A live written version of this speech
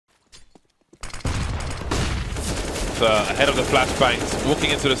ahead of the flashbangs,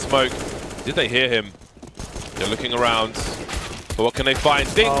 walking into the smoke. Did they hear him? They're looking around. But what can they find?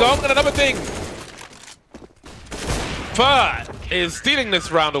 Ding dong, and another ding! Fur is stealing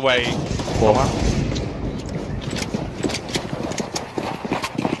this round away.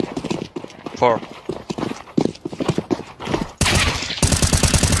 Four.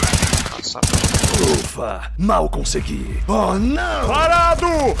 Ufa, mal consegui. Oh, não! Parado!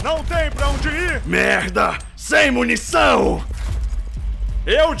 Não tem pra onde ir! Merda! Sem munição!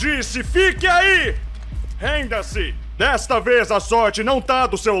 Eu disse, fique aí! Renda-se! Desta vez a sorte não tá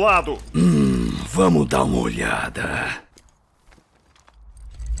do seu lado. Vamos dar uma olhada.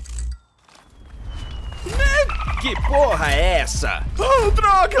 Que porra é essa? Oh,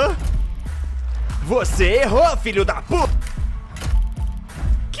 droga! Você errou, filho da puta!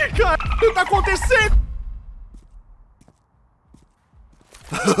 Que caralho tá acontecendo?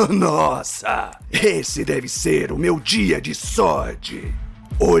 Nossa, esse deve ser o meu dia de sorte.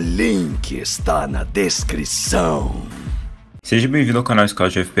 O link está na descrição. Seja bem-vindo ao canal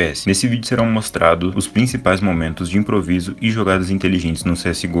Scout FPS. Nesse vídeo serão mostrados os principais momentos de improviso e jogadas inteligentes no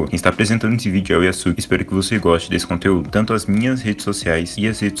CSGO. Quem está apresentando esse vídeo é o Yasuki. Espero que você goste desse conteúdo. Tanto as minhas redes sociais e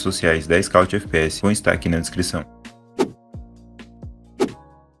as redes sociais da Scout FPS vão estar aqui na descrição.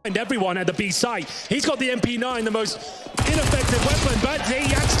 Everyone at the B site. He's got the MP9, the most ineffective weapon, but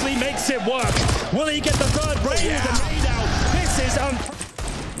he actually makes it work. Will he get the third raid with the nade out? This is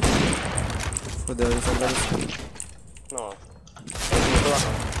Fodeu, ele foi agora. Não.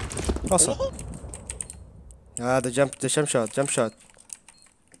 Nossa. Ah, the jump shot.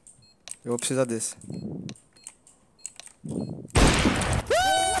 Eu vou precisar desse.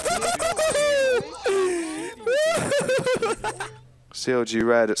 CLG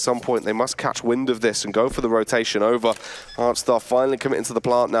Red, at some point they must catch wind of this and go for the rotation over. Artstar finally committing to the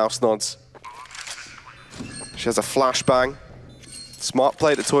plant now, Snods. She has a flashbang. Smart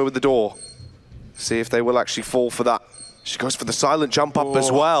play to toy with the door. See if they will actually fall for that. She goes for the silent jump up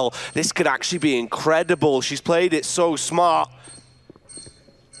as well. This could actually be incredible. She's played it so smart.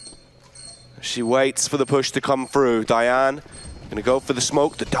 She waits for the push to come through. Diane gonna go for the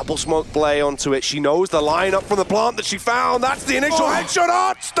smoke, the double smoke play onto it. She knows the lineup from the plant that she found. That's the initial headshot.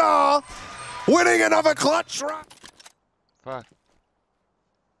 Artstar winning another clutch round. Fuck.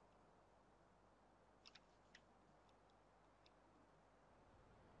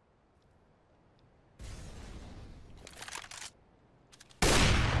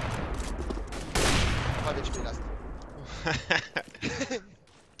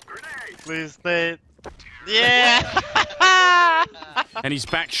 Please, Nate. Yeah! and he's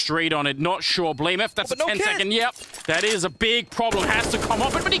back straight on it. Not sure. Blame if that's a 10-second. Yep, that is a big problem. Has to come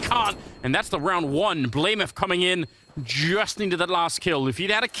up, but he can't. And that's the round one. Blame if coming in just needed that last kill. If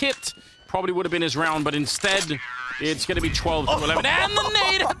he'd had a kit, probably would have been his round, but instead, it's going to be 12 to 11. And the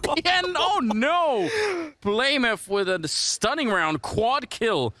nade at the end. Oh no! Blame if with a stunning round quad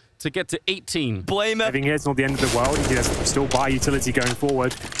kill to get to 18. Blame if. I think it's not the end of the world. He can still buy utility going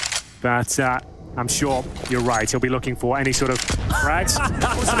forward. But I'm sure you're right. He'll be looking for any sort of frags.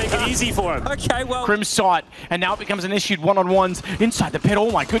 Wants to make it easy for him. Okay, well. Krim saw it, and now it becomes an issue one-on-ones inside the pit. Oh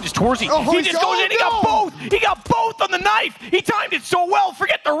my goodness, Torzy. He just goes in, he got both! He got both on the knife! He timed it so well,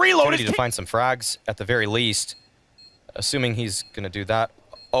 forget the reload. We need to find some frags at the very least. Assuming he's gonna do that.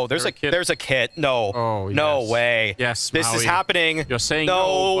 Oh, there's a kit. There's a kit. No. Oh, yes. No way. Yes, this Maui. is happening. You're saying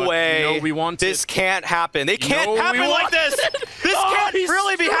no way. No, we want this it. Can't happen. They can't happen like this. This can't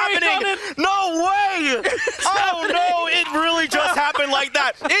really be happening. No way. Oh no, it really just happened like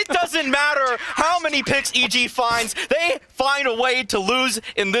that. It doesn't matter how many picks EG finds. They find a way to lose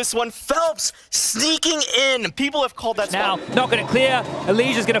in this one. Phelps sneaking in. People have called that now. Not going to clear.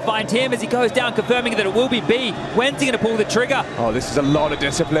 Elijah's going to find him as he goes down, confirming that it will be B. When's he going to pull the trigger? Oh, this is a lot of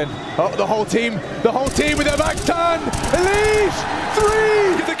discipline. Oh, the whole team with their backs turned.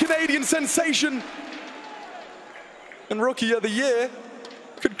 Elige, 3, the Canadian sensation. And Rookie of the Year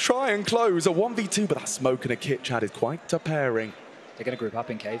could try and close a 1v2, but that smoke and a kit, Chad, is quite a pairing. They're going to group up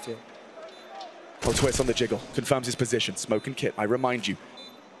in cave here. Oh, Twist on the jiggle, confirms his position. Smoke and kit, I remind you.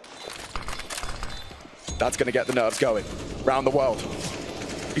 That's going to get the nerves going. Round the world.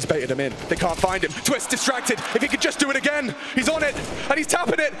 He's baited him in. They can't find him. Twist distracted. If he could just do it again. He's on it, and he's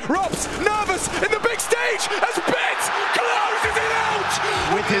tapping it. Rob's nervous in the big stage as Bits closes it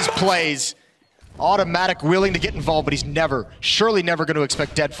out! With his plays, Automatic willing to get involved, but he's surely never going to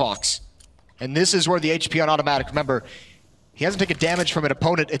expect Dead Fox. And this is where the HP on Automatic, remember, he hasn't taken damage from an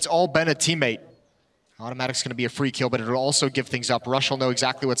opponent. It's all been a teammate. Automatic's going to be a free kill, but it'll also give things up. Rush will know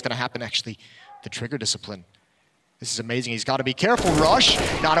exactly what's going to happen, actually. The trigger discipline. This is amazing. He's got to be careful. Rush,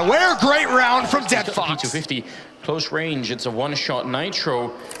 not aware. Great round from Dead Fox. P250 Close range, it's a one-shot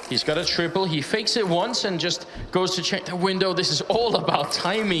Nitro. He's got a triple, he fakes it once and just goes to check the window. This is all about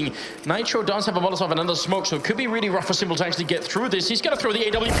timing. Nitro does have a Molotov and another smoke, so it could be really rough for Simple to actually get through this. He's gonna throw the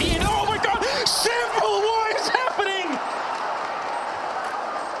AWP in. Oh my god! Simple, what is happening?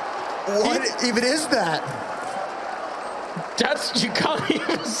 What even is that? You can't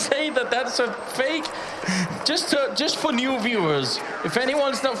even say that that's a fake. Just for new viewers, if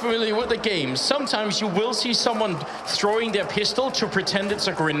anyone's not familiar with the game, sometimes you will see someone throwing their pistol to pretend it's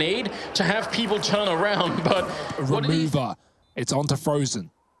a grenade to have people turn around, but... Remover. It's onto Frozen.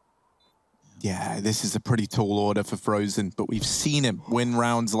 Yeah, this is a pretty tall order for Frozen, but we've seen him win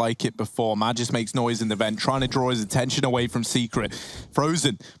rounds like it before. Magis makes noise in the vent, trying to draw his attention away from Secret.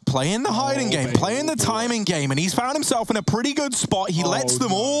 Frozen playing the hiding game, playing the timing game, and he's found himself in a pretty good spot. He lets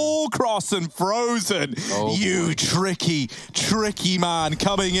them all cross, and Frozen, you tricky, tricky man,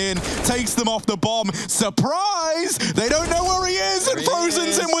 coming in, takes them off the bomb. Surprise! They don't know where he is, and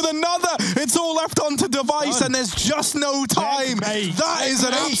Frozen's in with another. It's all left onto Device, and there's just no time. That is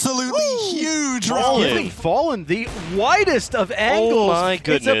an absolutely huge round. Giving Fallen the widest of angles. Oh my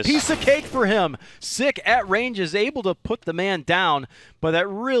goodness. It's a piece of cake for him. Sick at range is able to put the man down, but that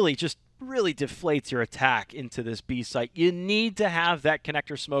really deflates your attack into this B site. You need to have that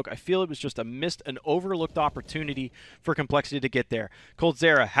connector smoke. I feel it was just a missed and overlooked opportunity for Complexity to get there.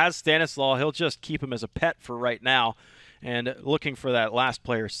 Coldzera has Stanislaw. He'll just keep him as a pet for right now, and looking for that last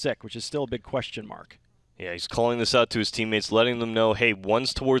player, Sick, which is still a big question mark. Yeah, he's calling this out to his teammates, letting them know, hey,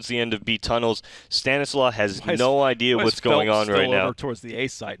 one's towards the end of B tunnels. Stanislaw has no idea what's going on right now. Over towards the A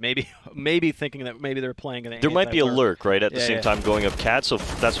site, maybe thinking that maybe they're playing an. There might be a lurk right at the same time going up Cat, so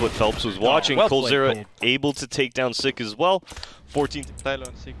that's what Phelps was watching. Coldzera able to take down Sick as well. 14. Silo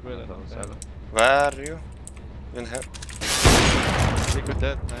and Secret. Where are you? In here. Secret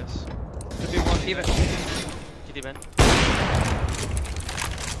dead, nice. Could be one even. Kitty man.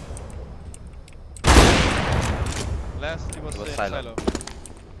 Last, he was in silo.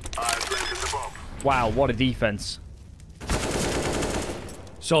 Wow, what a defense.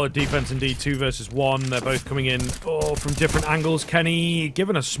 Solid defense indeed, 2 versus 1. They're both coming in from different angles. Kenny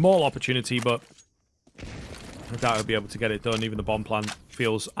given a small opportunity, but I doubt he'll be able to get it done. Even the bomb plan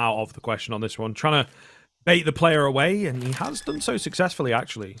feels out of the question on this one. Trying to bait the player away, and he has done so successfully,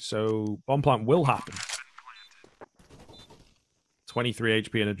 actually. So bomb plant will happen. 23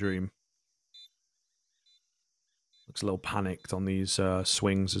 HP in a dream. Looks a little panicked on these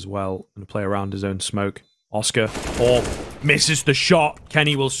swings as well. Going to play around his own smoke. Oscar misses the shot.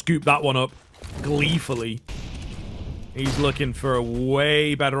 Kenny will scoop that one up gleefully. He's looking for a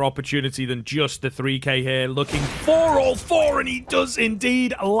way better opportunity than just the 3K here. Looking for all 4, and he does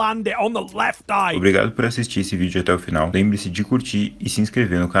indeed land it on the left eye. Obrigado por assistir esse vídeo até o final. Lembre-se de curtir e se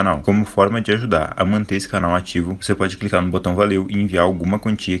inscrever no canal. Como forma de ajudar a manter esse canal ativo, você pode clicar no botão valeu e enviar alguma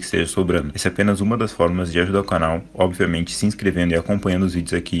quantia que esteja sobrando. Essa é apenas uma das formas de ajudar o canal. Obviamente, se inscrevendo e acompanhando os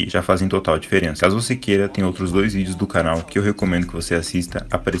vídeos aqui já fazem total diferença. Caso você queira, tem outros 2 vídeos do canal que eu recomendo que você assista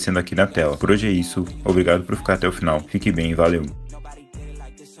aparecendo aqui na tela. Por hoje é isso. Obrigado por ficar até o final. Fique bem, valeu.